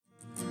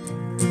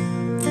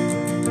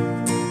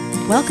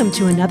Welcome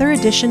to another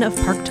edition of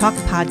Park Talk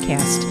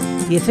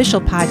Podcast, the official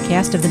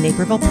podcast of the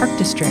Naperville Park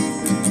District.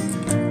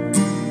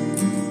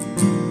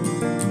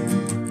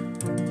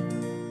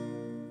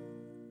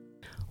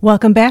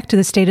 Welcome back to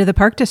the State of the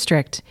Park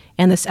District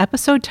and this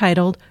episode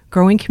titled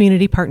Growing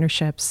Community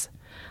Partnerships.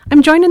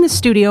 I'm joined in the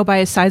studio by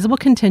a sizable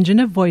contingent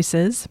of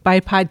voices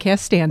by podcast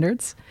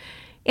standards,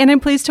 and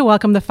I'm pleased to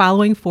welcome the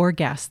following four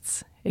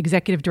guests: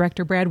 Executive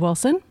Director Brad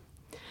Wilson,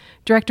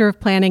 Director of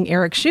Planning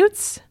Eric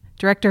Schutz,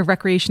 Director of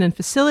Recreation and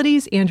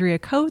Facilities Andrea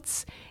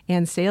Coates,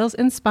 and Sales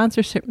and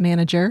Sponsorship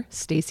Manager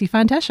Stacy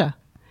Fontesha.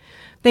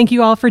 Thank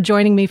you all for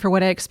joining me for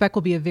what I expect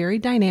will be a very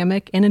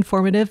dynamic and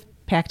informative,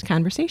 packed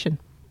conversation.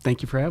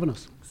 Thank you for having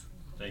us.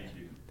 Thank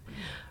you.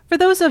 For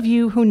those of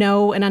you who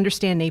know and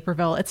understand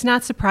Naperville, it's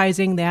not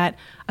surprising that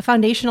a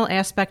foundational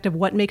aspect of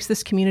what makes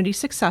this community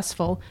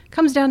successful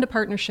comes down to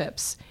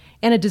partnerships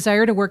and a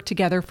desire to work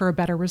together for a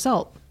better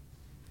result.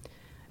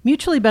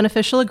 Mutually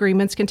beneficial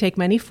agreements can take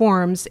many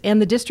forms,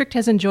 and the district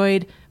has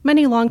enjoyed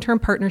many long-term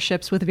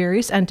partnerships with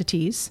various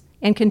entities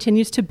and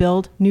continues to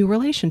build new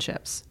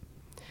relationships.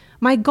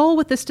 My goal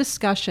with this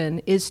discussion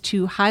is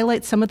to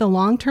highlight some of the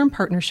long-term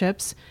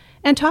partnerships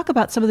and talk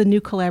about some of the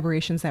new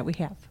collaborations that we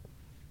have.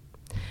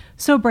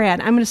 So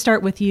Brad, I'm going to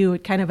start with you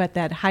kind of at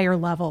that higher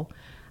level.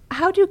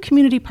 How do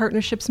community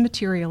partnerships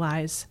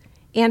materialize,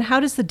 and how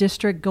does the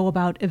district go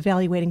about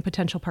evaluating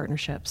potential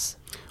partnerships?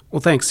 Well,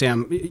 thanks,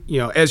 Sam.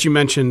 As you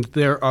mentioned,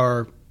 there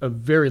are a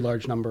very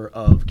large number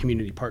of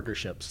community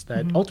partnerships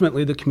that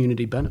ultimately the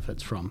community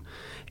benefits from.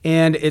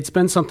 And it's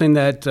been something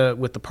that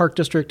with the Park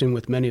District and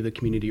with many of the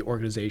community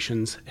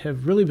organizations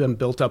have really been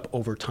built up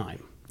over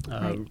time.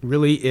 Right.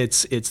 Really,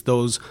 it's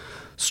those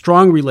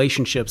strong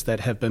relationships that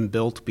have been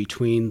built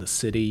between the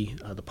city,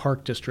 the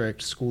Park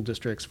District, school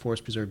districts,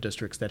 forest preserve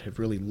districts that have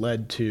really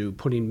led to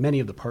putting many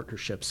of the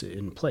partnerships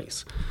in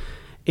place.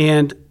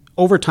 And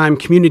over time,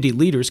 community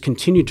leaders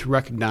continue to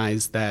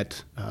recognize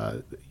that,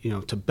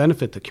 to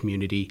benefit the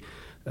community,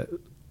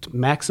 to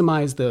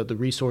maximize the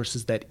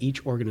resources that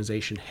each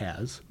organization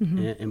has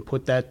and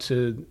put that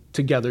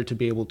together to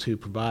be able to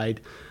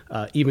provide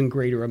even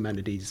greater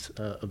amenities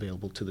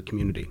available to the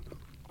community.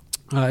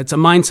 It's a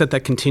mindset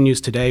that continues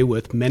today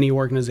with many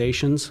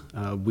organizations.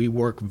 We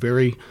work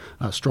very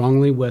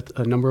strongly with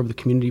a number of the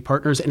community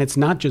partners, and it's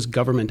not just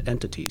government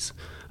entities.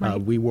 Right.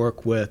 We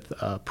work with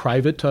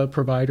private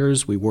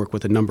providers. We work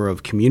with a number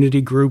of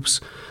community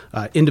groups,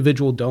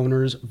 individual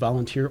donors,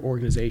 volunteer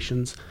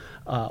organizations,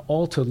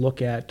 all to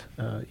look at,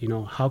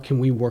 how can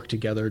we work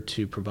together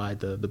to provide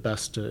the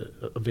best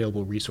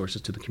available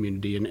resources to the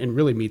community and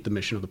really meet the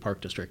mission of the Park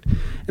District.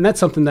 And that's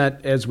something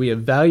that as we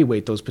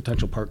evaluate those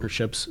potential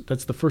partnerships,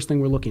 that's the first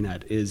thing we're looking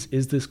at is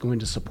this going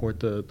to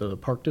support the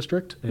Park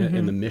District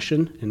and the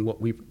mission and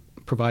what we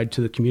provide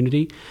to the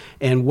community,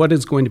 and what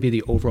is going to be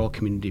the overall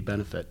community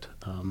benefit.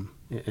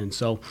 And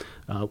so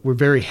we're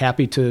very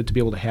happy to be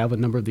able to have a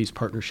number of these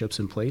partnerships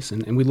in place,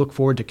 and we look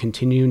forward to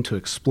continuing to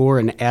explore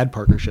and add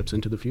partnerships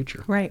into the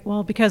future. Right.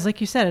 Well, because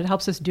like you said, it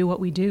helps us do what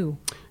we do.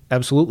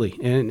 Absolutely.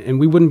 And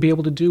we wouldn't be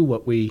able to do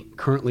what we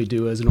currently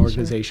do as an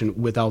organization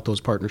without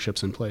those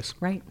partnerships in place.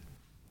 Right.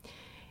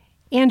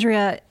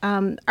 Andrea,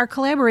 our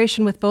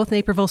collaboration with both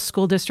Naperville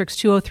School Districts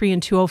 203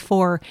 and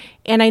 204,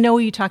 and I know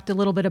you talked a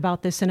little bit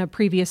about this in a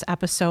previous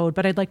episode,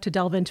 but I'd like to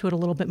delve into it a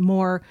little bit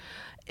more.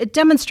 It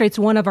demonstrates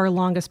one of our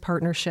longest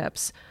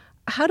partnerships.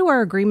 How do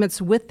our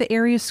agreements with the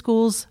area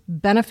schools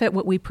benefit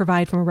what we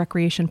provide from a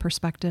recreation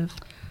perspective?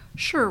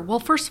 Sure. Well,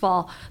 first of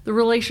all, the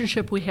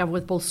relationship we have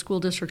with both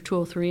School District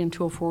 203 and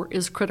 204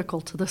 is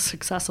critical to the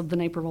success of the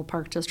Naperville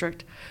Park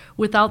District.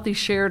 Without these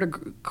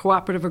shared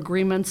cooperative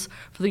agreements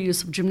for the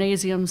use of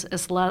gymnasiums,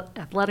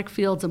 athletic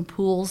fields, and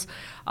pools,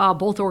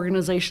 both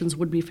organizations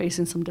would be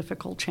facing some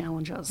difficult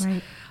challenges.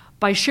 Right.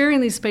 By sharing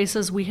these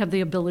spaces, we have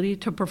the ability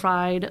to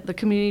provide the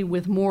community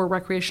with more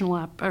recreational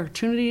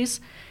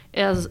opportunities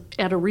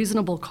at a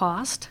reasonable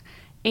cost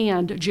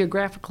and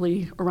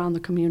geographically around the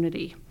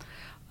community.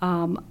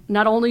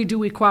 Not only do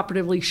we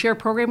cooperatively share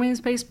programming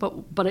space,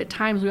 but at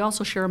times we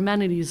also share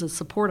amenities that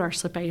support our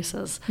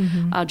spaces.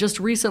 Just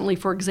recently,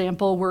 for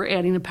example, we're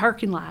adding a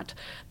parking lot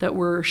that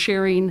we're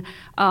sharing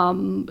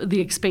the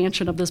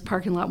expansion of this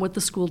parking lot with the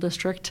school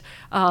district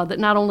that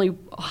not only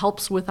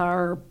helps with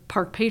our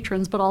park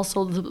patrons, but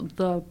also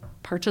the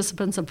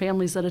participants and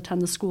families that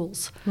attend the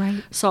schools.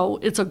 Right. So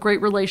it's a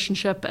great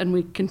relationship, and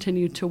we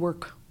continue to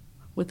work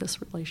with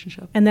this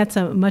relationship. And that's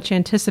a much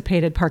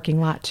anticipated parking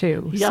lot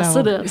too. Yes,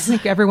 so it is. I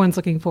think everyone's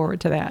looking forward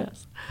to that.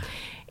 Yes.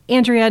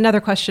 Andrea, another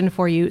question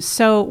for you.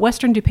 So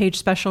Western DuPage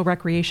Special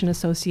Recreation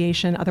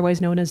Association, otherwise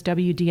known as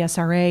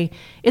WDSRA,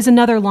 is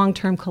another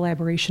long-term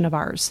collaboration of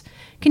ours.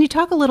 Can you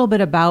talk a little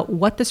bit about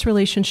what this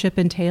relationship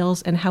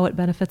entails and how it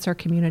benefits our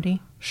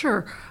community?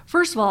 Sure.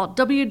 First of all,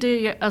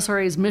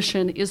 WDSRA's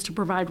mission is to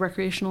provide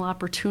recreational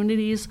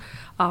opportunities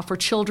for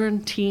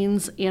children,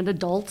 teens, and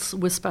adults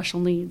with special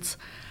needs.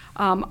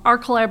 Our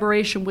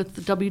collaboration with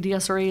the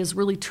WDSRA is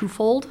really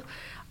twofold.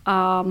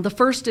 The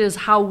first is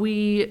how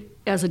we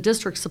as a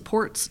district,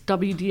 supports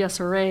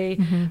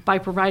WDSRA by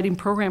providing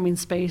programming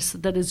space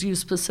that is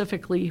used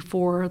specifically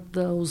for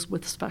those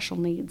with special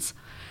needs.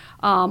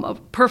 A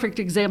perfect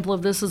example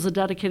of this is a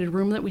dedicated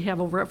room that we have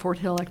over at Fort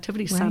Hill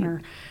Activity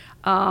Center.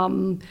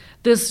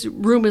 This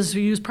room is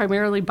used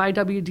primarily by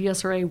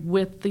WDSRA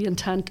with the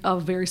intent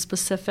of very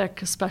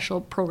specific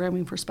special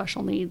programming for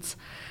special needs.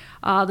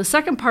 The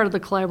second part of the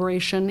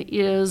collaboration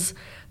is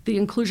the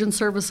inclusion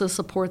services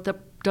support that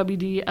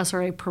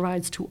WDSRA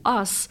provides to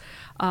us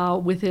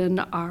within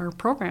our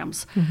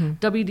programs.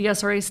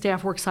 WDSRA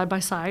staff work side by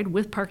side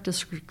with Park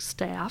District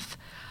staff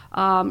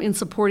in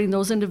supporting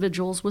those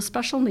individuals with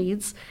special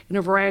needs in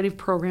a variety of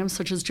programs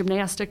such as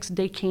gymnastics,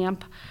 day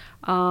camp.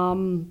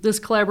 This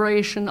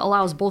collaboration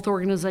allows both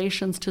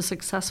organizations to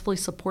successfully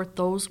support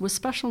those with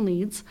special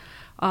needs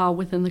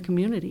within the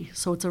community.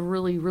 So it's a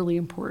really, really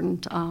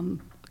important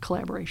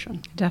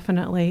collaboration.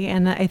 Definitely.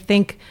 And I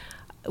think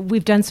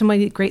we've done so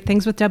many great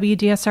things with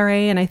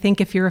WDSRA, and I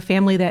think if you're a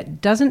family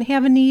that doesn't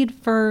have a need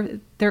for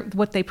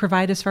what they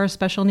provide as far as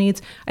special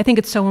needs, I think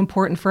it's so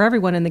important for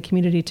everyone in the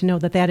community to know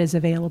that that is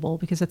available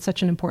because it's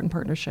such an important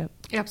partnership.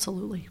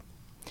 Absolutely.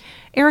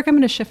 Eric, I'm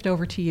going to shift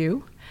over to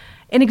you.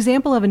 An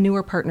example of a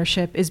newer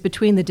partnership is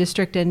between the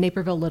district and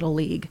Naperville Little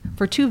League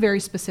for two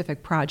very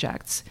specific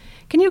projects.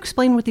 Can you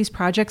explain what these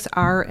projects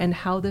are and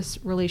how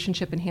this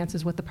relationship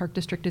enhances what the Park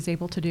District is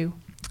able to do?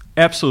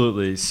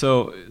 Absolutely.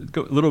 So a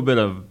little bit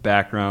of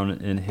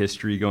background and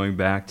history going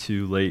back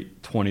to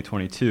late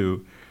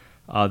 2022.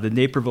 The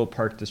Naperville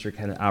Park District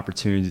had an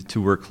opportunity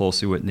to work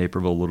closely with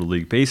Naperville Little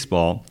League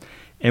Baseball,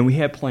 and we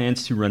had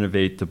plans to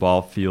renovate the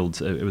ball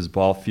fields. It was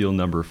ball field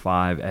number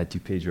 5 at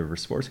DuPage River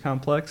Sports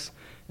Complex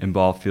and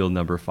ball field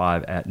number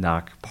 5 at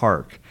Knock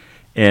Park.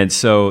 And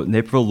so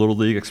Naperville Little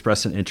League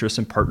expressed an interest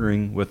in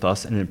partnering with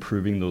us and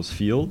improving those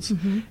fields.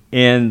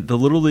 And the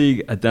Little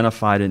League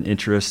identified an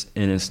interest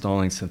in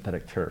installing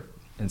synthetic turf.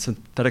 And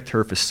synthetic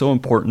turf is so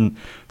important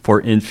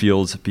for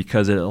infields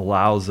because it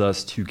allows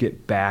us to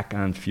get back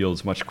on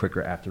fields much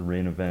quicker after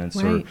rain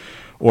events, right,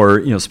 or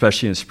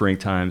especially in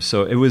springtime.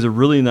 So it was a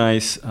really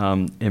nice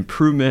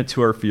improvement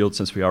to our field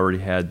since we already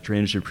had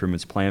drainage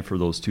improvements planned for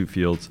those two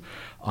fields.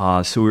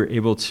 So we were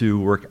able to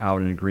work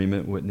out an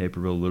agreement with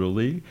Naperville Little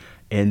League.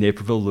 And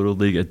Naperville Little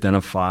League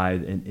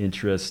identified an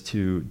interest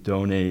to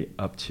donate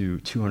up to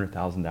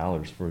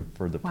 $200,000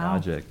 for the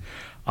project.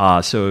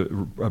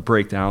 So a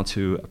breakdown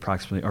to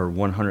approximately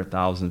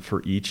 $100,000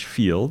 for each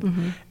field.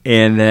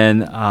 And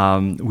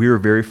then we were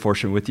very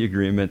fortunate with the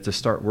agreement to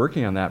start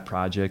working on that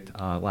project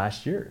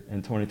last year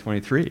in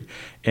 2023.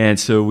 And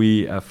so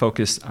we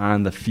focused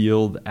on the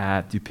field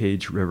at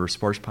DuPage River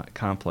Sports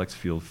Complex,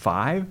 Field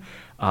 5.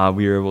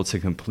 We were able to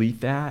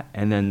complete that.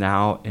 And then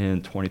now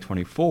in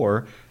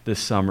 2024, this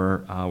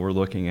summer, we're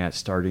looking at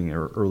starting,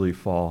 or early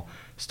fall,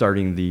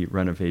 starting the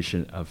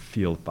renovation of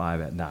Field 5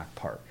 at Knock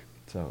Park.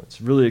 So it's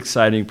a really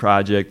exciting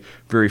project.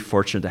 Very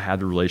fortunate to have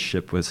the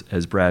relationship with,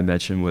 as Brad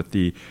mentioned, with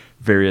the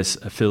various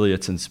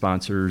affiliates and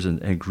sponsors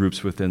and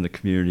groups within the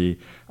community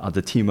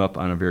to team up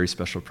on a very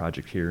special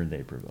project here in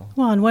Naperville.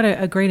 Well, and what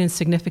a great and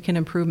significant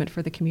improvement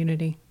for the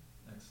community.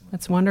 Excellent.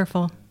 That's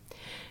wonderful.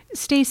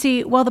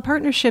 Stacy, while the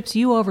partnerships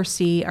you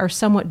oversee are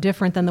somewhat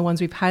different than the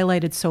ones we've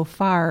highlighted so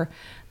far,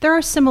 there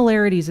are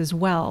similarities as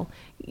well.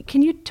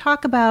 Can you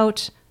talk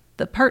about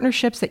the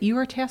partnerships that you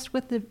are tasked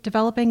with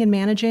developing and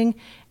managing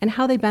and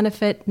how they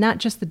benefit not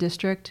just the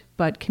district,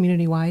 but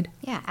community-wide?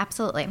 Yeah,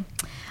 absolutely.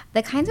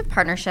 The kinds of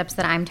partnerships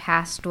that I'm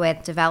tasked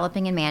with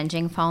developing and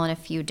managing fall in a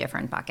few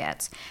different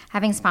buckets.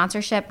 Having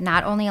sponsorship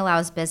not only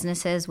allows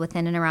businesses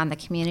within and around the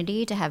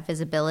community to have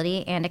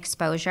visibility and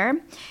exposure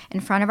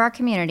in front of our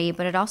community,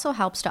 but it also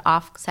helps to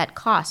offset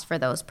costs for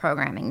those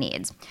programming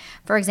needs.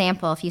 For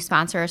example, if you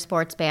sponsor a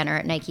sports banner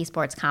at Nike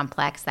Sports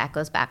Complex, that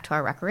goes back to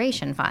our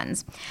recreation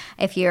funds.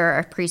 If you're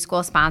a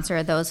preschool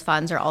sponsor, those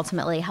funds are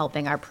ultimately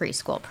helping our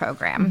preschool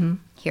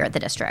program here at the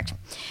district.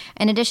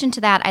 In addition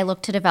to that, I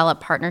look to develop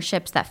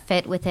partnerships that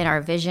fit within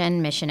our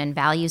vision, mission, and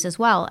values as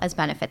well as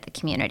benefit the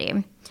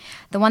community.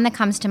 The one that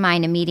comes to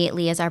mind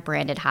immediately is our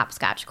branded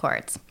hopscotch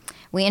courts.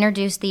 We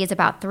introduced these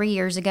about 3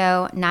 years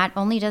ago. Not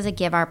only does it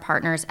give our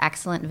partners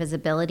excellent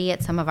visibility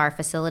at some of our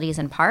facilities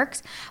and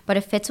parks, but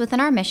it fits within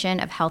our mission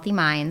of healthy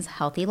minds,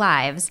 healthy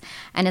lives,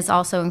 and is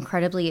also an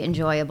incredibly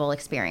enjoyable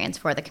experience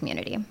for the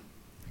community.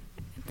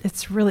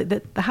 It's really,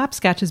 the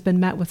hopscotch has been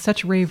met with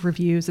such rave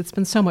reviews. It's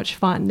been so much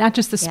fun. Not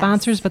just the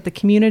sponsors, but the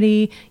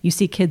community. You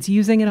see kids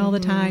using it all the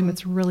time.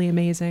 It's really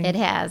amazing. It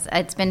has.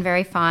 It's been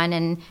very fun.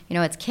 And,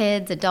 it's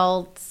kids,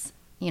 adults,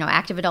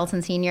 active adults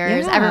and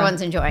seniors. Yeah.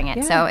 Everyone's enjoying it.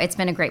 Yeah. So it's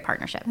been a great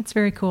partnership. That's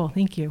very cool.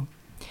 Thank you.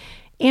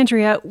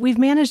 Andrea, we've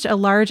managed a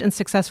large and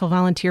successful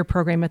volunteer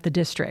program at the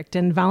district.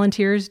 And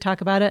volunteers,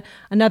 talk about it,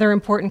 another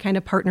important kind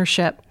of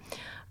partnership.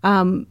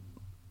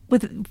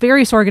 With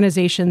various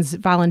organizations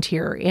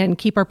volunteer and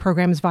keep our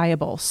programs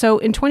viable. So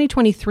in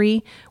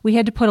 2023, we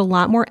had to put a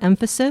lot more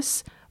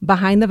emphasis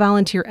behind the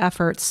volunteer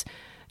efforts.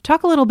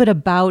 Talk a little bit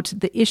about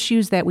the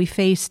issues that we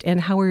faced and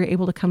how we were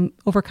able to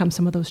overcome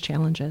some of those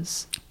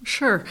challenges.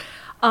 Sure.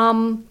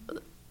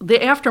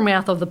 the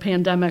aftermath of the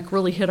pandemic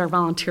really hit our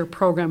volunteer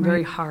program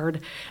very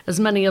hard, as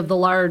many of the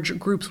large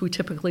groups we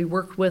typically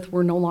worked with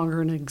were no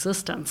longer in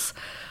existence.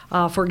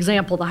 For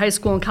example, the high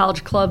school and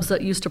college clubs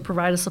that used to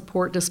provide us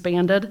support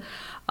disbanded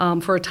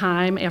for a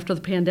time after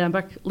the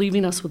pandemic,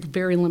 leaving us with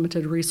very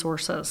limited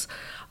resources.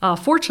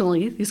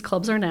 Fortunately, these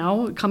clubs are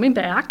now coming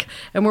back,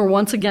 and we're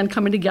once again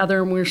coming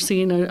together, and we're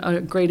seeing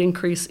a great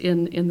increase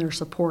in their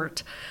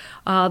support.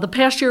 The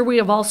past year, we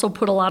have also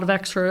put a lot of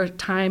extra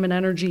time and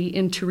energy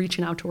into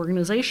reaching out to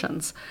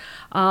organizations.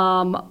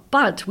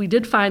 But we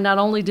did find not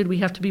only did we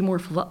have to be more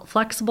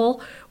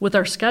flexible with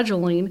our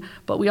scheduling,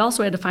 but we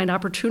also had to find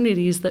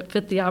opportunities that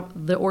fit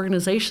the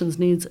organization's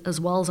needs as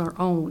well as our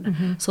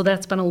own. So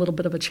that's been a little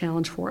bit of a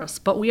challenge for us.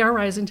 But we are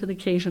rising to the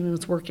occasion, and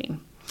it's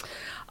working.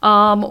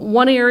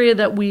 One area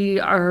that we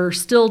are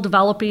still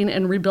developing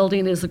and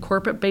rebuilding is the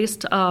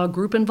corporate-based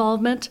group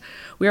involvement.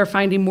 We are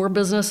finding more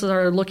businesses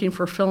are looking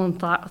for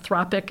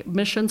philanthropic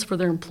missions for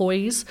their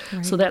employees,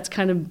 so that's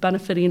kind of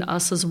benefiting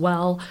us as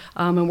well,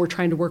 and we're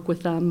trying to work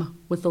with them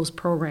with those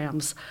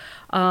programs.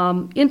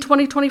 In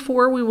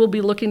 2024, we will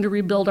be looking to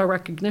rebuild our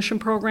recognition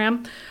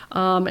program,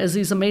 as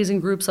these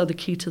amazing groups are the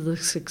key to the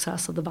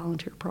success of the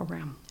volunteer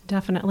program.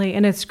 Definitely.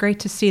 And it's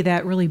great to see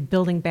that really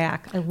building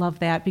back. I love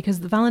that because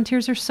the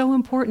volunteers are so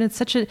important. It's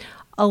such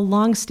a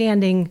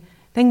long-standing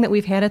thing that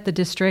we've had at the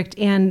district,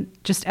 and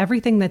just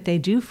everything that they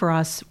do for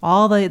us,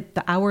 all the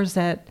hours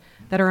that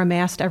are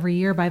amassed every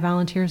year by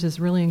volunteers is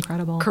really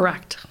incredible.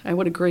 Correct. I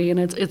would agree. And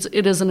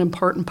it is an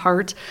important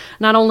part,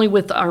 not only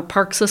with our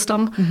park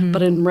system,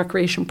 but in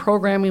recreation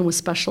programming with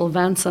special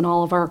events and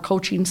all of our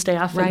coaching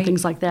staff and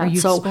things like that. Our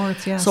youth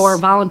sports, yes. So our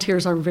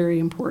volunteers are very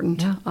important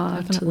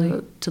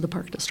to the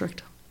park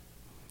district.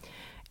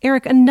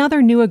 Eric,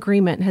 another new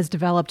agreement has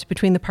developed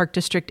between the Park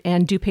District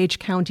and DuPage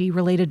County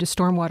related to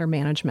stormwater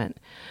management.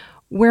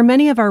 Where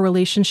many of our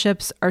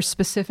relationships are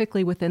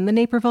specifically within the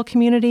Naperville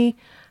community,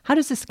 how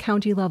does this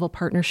county-level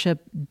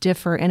partnership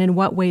differ, and in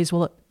what ways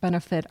will it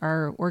benefit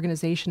our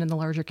organization and the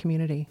larger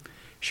community?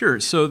 Sure.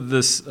 So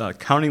this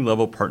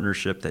county-level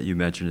partnership that you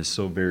mentioned is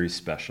so very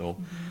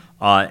special.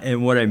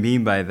 And what I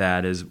mean by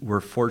that is we're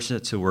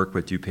fortunate to work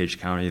with DuPage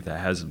County that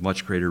has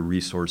much greater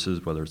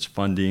resources, whether it's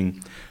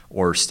funding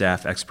or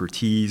staff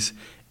expertise,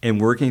 and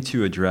working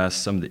to address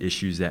some of the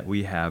issues that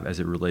we have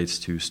as it relates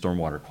to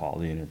stormwater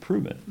quality and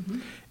improvement.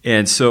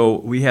 And so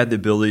we had the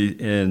ability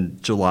in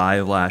July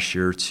of last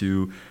year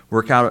to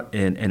work out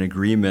an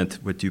agreement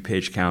with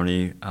DuPage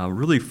County,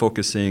 really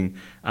focusing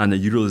on the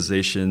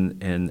utilization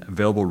and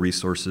available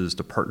resources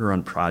to partner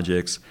on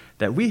projects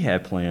that we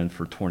had planned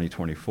for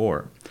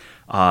 2024.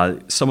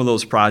 Some of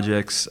those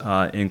projects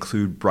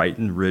include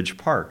Brighton Ridge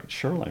Park,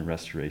 shoreline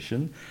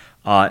restoration,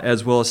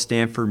 as well as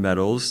Stanford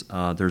Meadows.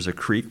 There's a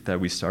creek that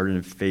we started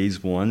in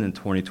Phase 1 in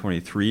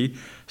 2023,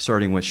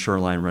 starting with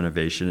shoreline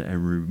renovation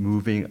and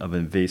removing of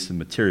invasive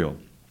material.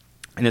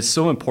 And it's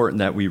so important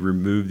that we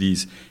remove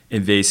these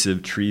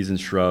invasive trees and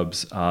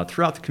shrubs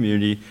throughout the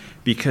community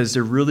because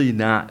they're really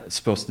not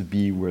supposed to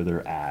be where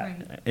they're at.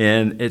 Right.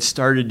 And it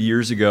started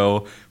years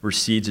ago where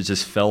seeds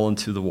just fell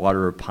into the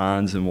water of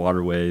ponds and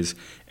waterways,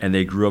 and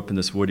they grew up in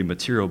this woody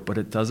material, but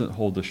it doesn't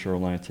hold the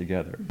shoreline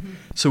together.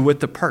 So with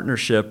the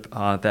partnership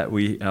that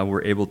we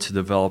were able to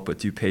develop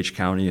with DuPage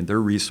County and their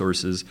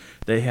resources,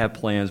 they have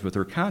plans with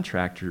their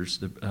contractors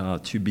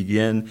to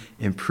begin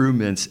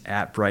improvements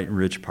at Brighton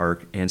Ridge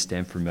Park and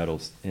Stanford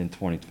Meadows in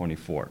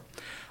 2024.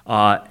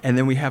 And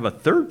then we have a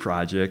third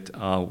project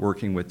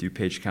working with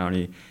DuPage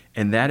County,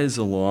 and that is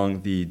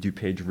along the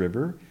DuPage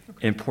River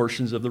and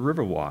portions of the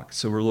Riverwalk.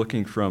 So we're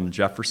looking from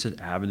Jefferson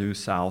Avenue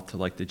south to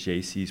like the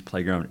JC's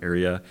playground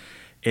area.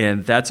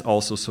 And that's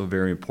also so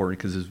very important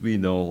because, as we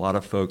know, a lot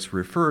of folks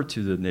refer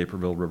to the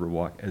Naperville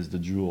Riverwalk as the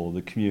jewel of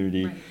the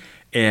community. Right.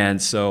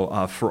 And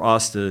so for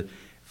us to,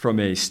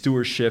 from a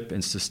stewardship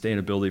and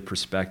sustainability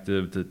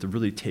perspective, to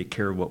really take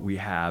care of what we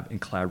have in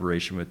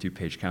collaboration with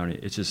DuPage County,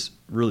 it's just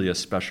really a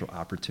special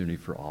opportunity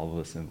for all of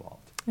us involved.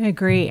 I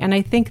agree. And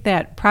I think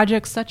that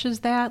projects such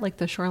as that, like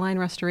the shoreline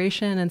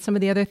restoration and some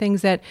of the other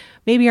things that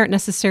maybe aren't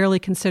necessarily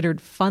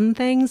considered fun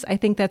things, I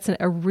think that's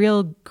a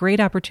real great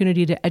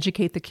opportunity to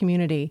educate the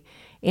community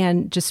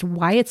and just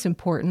why it's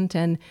important.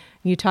 And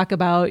you talk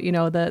about,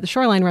 the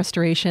shoreline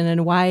restoration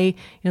and why,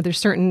 there's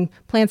certain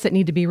plants that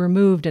need to be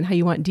removed and how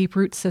you want deep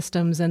root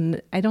systems.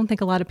 And I don't think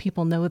a lot of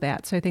people know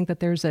that. So I think that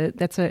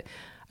that's a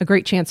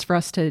great chance for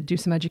us to do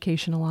some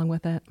education along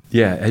with it.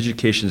 Yeah,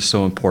 education is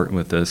so important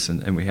with this,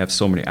 and we have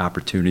so many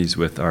opportunities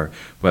with our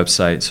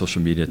website,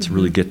 social media, to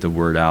really get the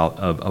word out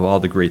of all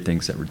the great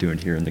things that we're doing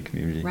here in the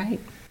community. Right.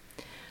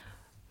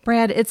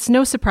 Brad, it's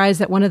no surprise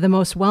that one of the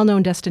most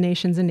well-known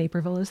destinations in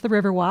Naperville is the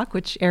Riverwalk,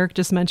 which Eric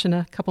just mentioned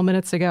a couple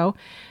minutes ago.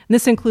 And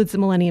this includes the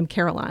Millennium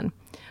Carillon.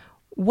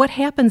 What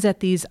happens at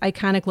these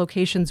iconic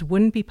locations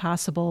wouldn't be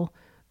possible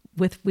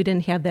if we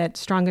didn't have that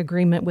strong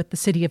agreement with the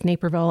city of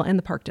Naperville and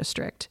the Park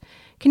District.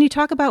 Can you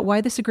talk about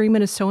why this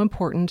agreement is so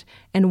important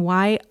and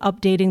why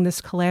updating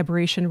this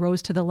collaboration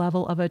rose to the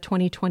level of a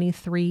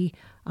 2023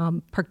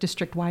 Park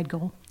District-wide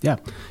goal? Yeah.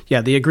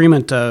 The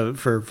agreement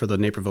for the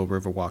Naperville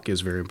Riverwalk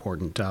is very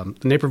important. The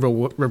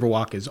Naperville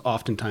Riverwalk is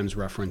oftentimes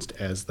referenced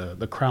as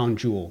the crown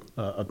jewel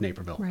of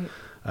Naperville. Right.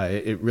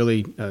 It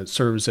really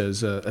serves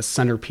as a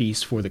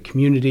centerpiece for the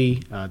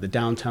community, the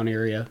downtown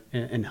area,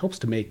 and helps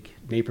to make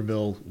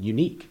Naperville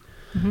unique.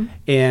 Mm-hmm.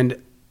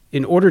 And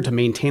in order to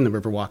maintain the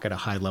Riverwalk at a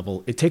high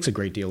level, it takes a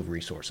great deal of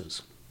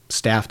resources,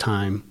 staff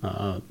time,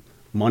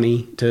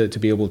 money to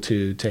be able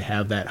to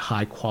have that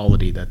high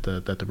quality that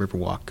the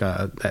Riverwalk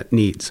that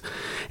needs.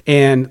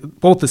 And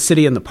both the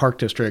city and the Park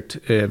District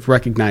have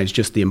recognized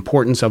just the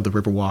importance of the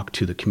Riverwalk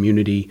to the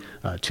community,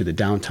 to the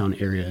downtown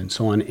area, and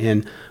so on,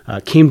 and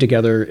came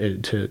together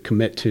to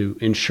commit to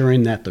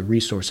ensuring that the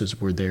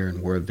resources were there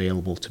and were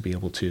available to be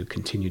able to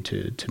continue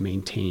to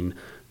maintain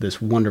this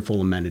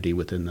wonderful amenity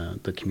within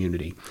the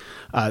community.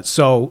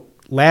 So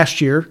last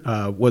year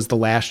was the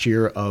last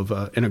year of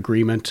an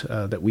agreement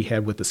that we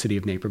had with the city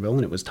of Naperville,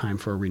 and it was time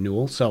for a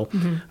renewal. So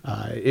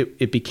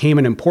it became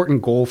an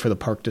important goal for the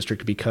Park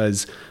District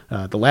because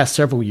the last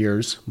several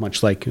years,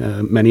 much like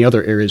many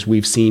other areas,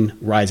 we've seen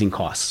rising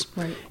costs.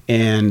 Right.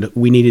 And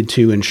we needed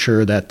to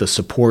ensure that the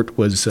support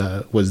was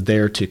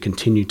there to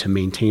continue to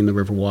maintain the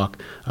Riverwalk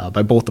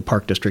by both the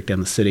Park District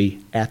and the city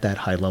at that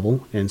high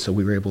level. And so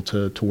we were able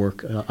to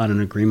work on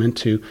an agreement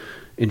to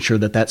ensure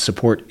that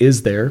support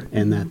is there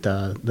and that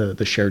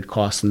the shared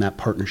costs and that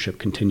partnership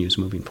continues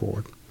moving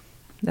forward.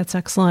 That's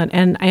excellent.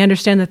 And I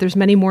understand that there's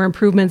many more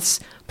improvements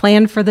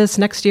planned for this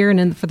next year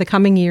and for the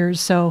coming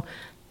years. So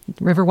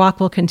Riverwalk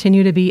will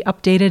continue to be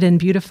updated and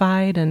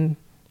beautified, and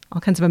all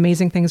kinds of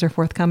amazing things are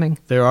forthcoming.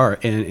 There are,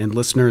 and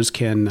listeners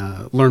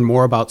can learn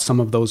more about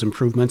some of those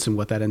improvements and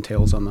what that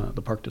entails on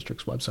the Park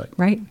District's website.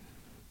 Right.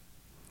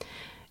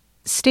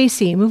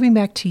 Stacy, moving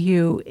back to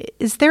you,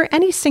 is there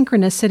any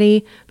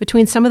synchronicity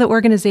between some of the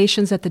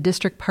organizations that the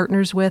district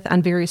partners with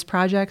on various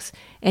projects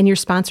and your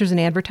sponsors and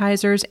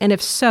advertisers? And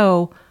if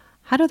so,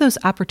 how do those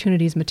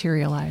opportunities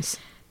materialize?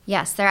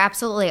 Yes, there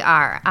absolutely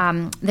are.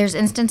 There's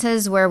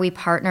instances where we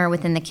partner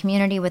within the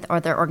community with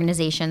other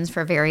organizations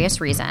for various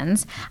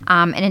reasons,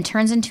 and it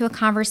turns into a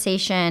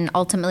conversation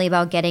ultimately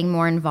about getting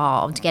more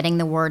involved, getting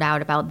the word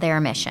out about their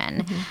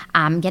mission,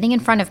 getting in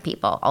front of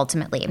people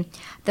ultimately.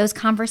 Those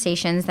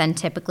conversations then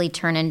typically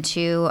turn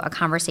into a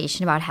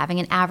conversation about having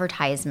an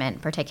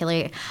advertisement,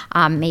 particularly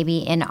maybe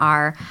in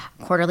our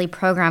quarterly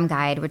program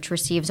guide, which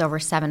receives over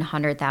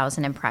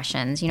 700,000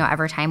 impressions,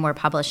 every time we're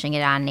publishing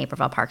it on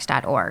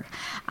napervilleparks.org,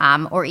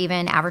 or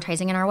even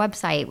advertising in our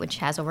website, which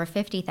has over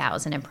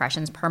 50,000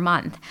 impressions per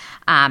month.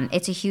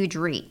 It's a huge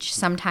reach.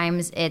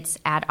 Sometimes it's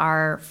at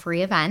our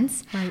free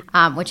events,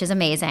 right. Which is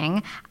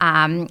amazing.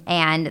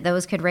 And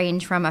those could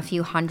range from a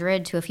few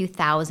hundred to a few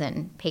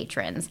thousand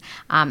patrons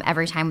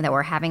every time that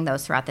we're having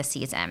those throughout the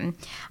season.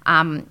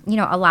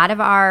 A lot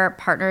of our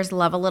partners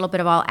love a little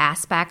bit of all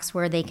aspects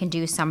where they can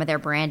do some of their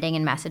branding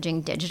and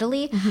messaging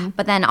digitally,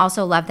 but then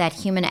also love that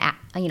human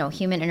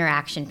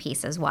interaction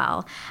piece as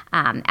well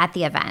at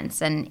the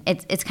events. And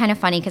it's kind of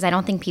funny because I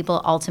don't think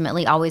people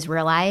ultimately always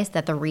realize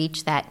that the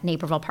reach that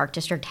Naperville Park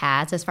District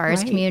has as far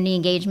as community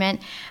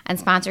engagement and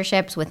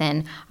sponsorships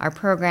within our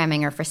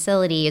programming or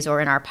facilities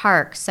or in our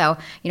parks. So,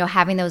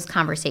 having those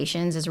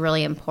conversations is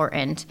really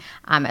important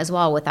as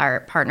well with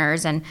our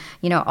partners. And,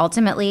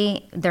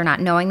 ultimately they're not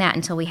knowing that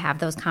until we have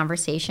those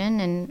conversations.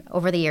 And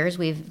over the years,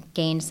 we've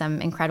gained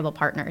some incredible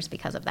partners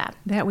because of that.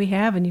 That we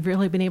have, and you've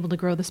really been able to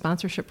grow the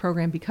sponsorship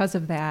program because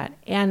of that.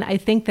 And I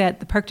think that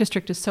the Park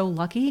District is so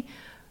lucky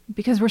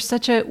because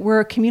we're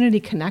a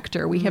community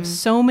connector. We have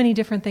so many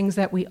different things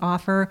that we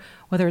offer,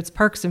 whether it's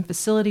parks and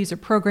facilities or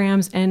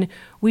programs, and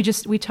we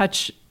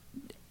touch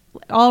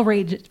all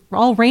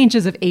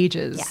ranges of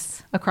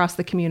ages across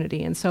the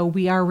community. And so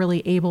we are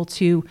really able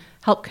to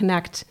help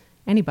connect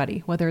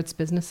anybody, whether it's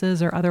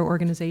businesses or other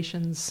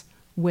organizations,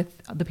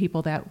 with the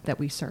people that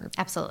we serve.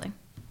 Absolutely.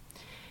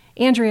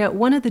 Andrea,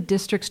 one of the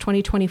district's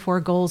 2024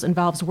 goals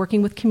involves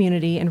working with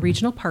community and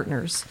regional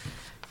partners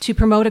to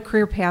promote a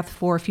career path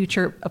for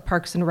future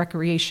parks and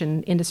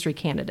recreation industry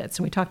candidates.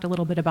 And we talked a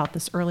little bit about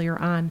this earlier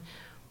on.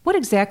 What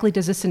exactly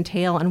does this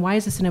entail, and why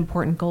is this an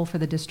important goal for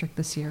the district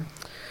this year?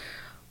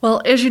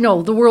 Well, as you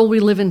know, the world we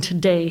live in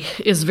today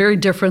is very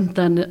different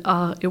than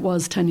it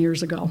was 10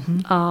 years ago.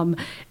 And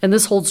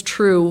this holds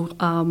true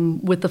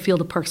with the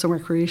field of Parks and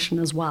Recreation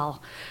as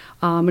well.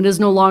 It is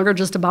no longer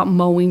just about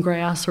mowing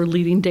grass or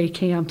leading day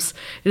camps.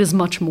 It is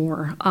much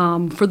more.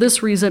 For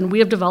this reason, we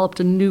have developed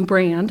a new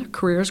brand,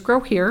 Careers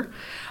Grow Here,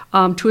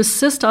 to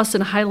assist us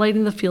in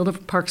highlighting the field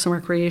of Parks and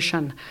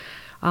Recreation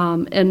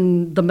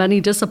and the many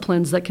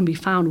disciplines that can be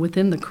found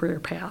within the career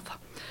path.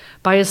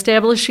 By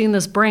establishing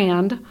this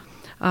brand,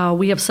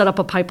 we have set up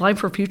a pipeline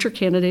for future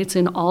candidates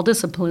in all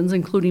disciplines,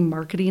 including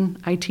marketing,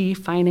 IT,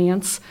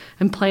 finance,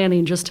 and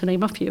planning, just to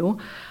name a few.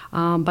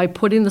 By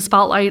putting the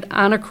spotlight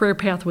on a career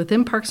path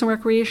within Parks and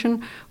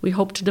Recreation, we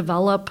hope to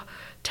develop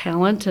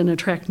talent and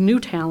attract new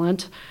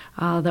talent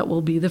that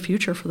will be the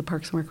future for the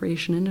Parks and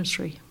Recreation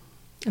industry.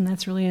 And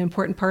that's really an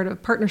important part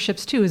of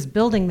partnerships, too, is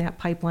building that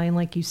pipeline,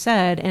 like you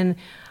said. And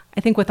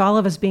I think with all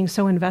of us being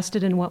so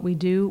invested in what we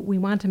do, we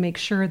want to make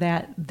sure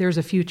that there's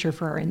a future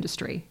for our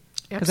industry.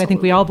 Because I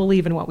think we all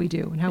believe in what we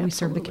do and how we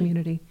serve the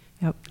community.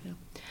 Yep.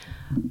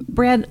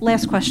 Brad,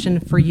 last question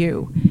for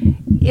you.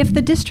 If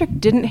the district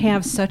didn't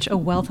have such a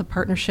wealth of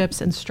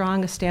partnerships and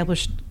strong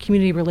established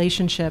community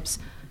relationships,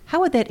 how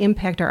would that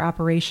impact our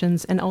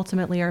operations and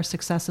ultimately our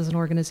success as an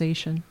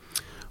organization?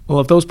 Well,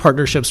 if those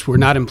partnerships were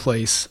not in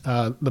place,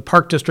 the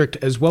Park District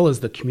as well as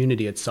the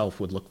community itself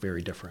would look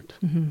very different.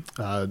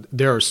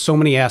 There are so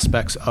many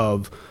aspects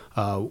of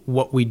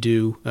what we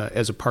do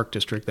as a park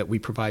district that we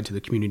provide to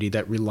the community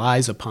that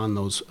relies upon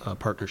those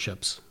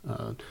partnerships.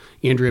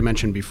 Andrea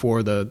mentioned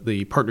before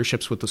the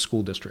partnerships with the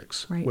school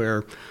districts, right,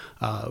 where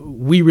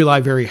we rely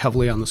very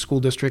heavily on the school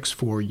districts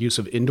for use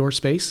of indoor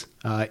space.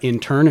 In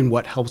turn, and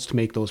what helps to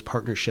make those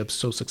partnerships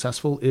so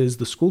successful is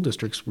the school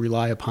districts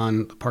rely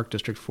upon the park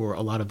district for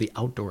a lot of the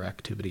outdoor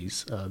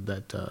activities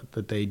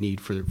that they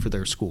need for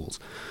their schools.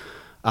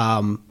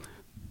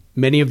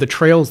 Many of the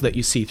trails that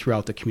you see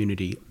throughout the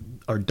community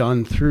are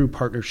done through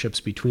partnerships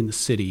between the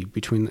city,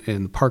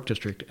 and the Park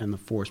District and the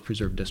Forest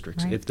Preserve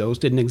Districts. Right. If those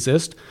didn't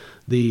exist,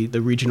 the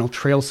regional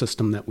trail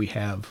system that we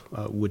have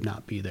would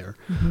not be there.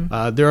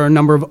 There are a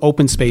number of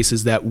open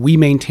spaces that we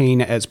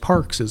maintain as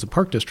parks, as a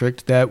park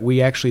district, that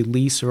we actually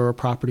lease or a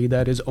property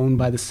that is owned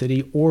by the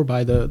city or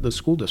by the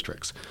school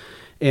districts.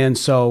 And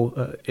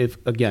so, if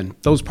again,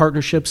 those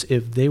partnerships,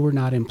 if they were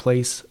not in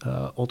place,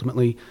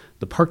 ultimately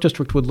the Park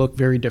District would look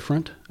very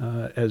different,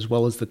 as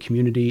well as the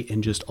community,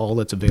 and just all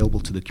that's available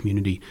to the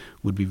community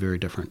would be very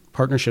different.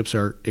 Partnerships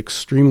are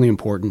extremely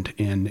important,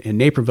 and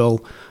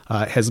Naperville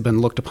has been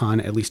looked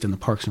upon, at least in the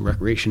parks and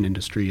recreation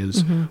industry,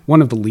 as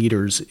one of the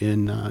leaders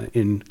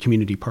in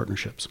community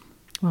partnerships.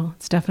 Well,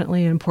 it's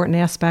definitely an important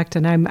aspect,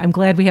 and I'm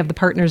glad we have the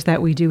partners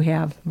that we do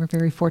have. We're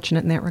very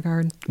fortunate in that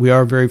regard. We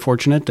are very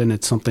fortunate, and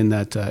it's something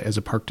that, as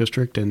a park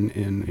district and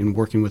in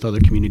working with other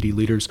community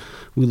leaders,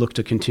 we look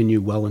to continue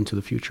well into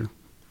the future.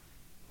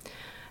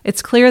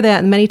 It's clear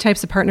that many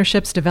types of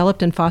partnerships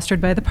developed and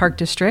fostered by the Park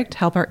District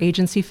help our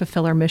agency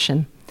fulfill our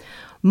mission.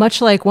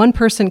 Much like one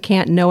person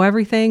can't know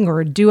everything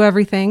or do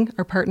everything,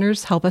 our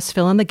partners help us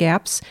fill in the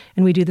gaps,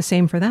 and we do the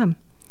same for them.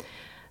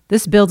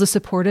 This builds a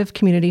supportive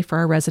community for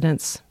our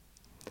residents.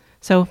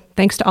 So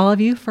thanks to all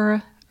of you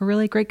for a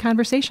really great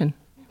conversation.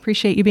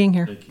 Appreciate you being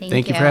here.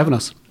 Thank you for having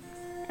us.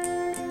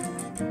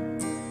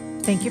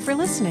 Thank you for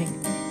listening.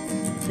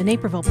 The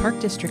Naperville Park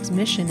District's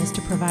mission is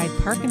to provide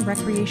park and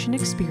recreation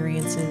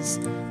experiences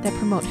that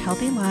promote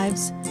healthy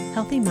lives,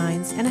 healthy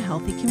minds, and a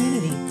healthy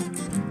community.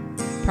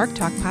 Park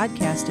Talk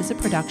Podcast is a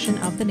production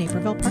of the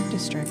Naperville Park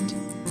District.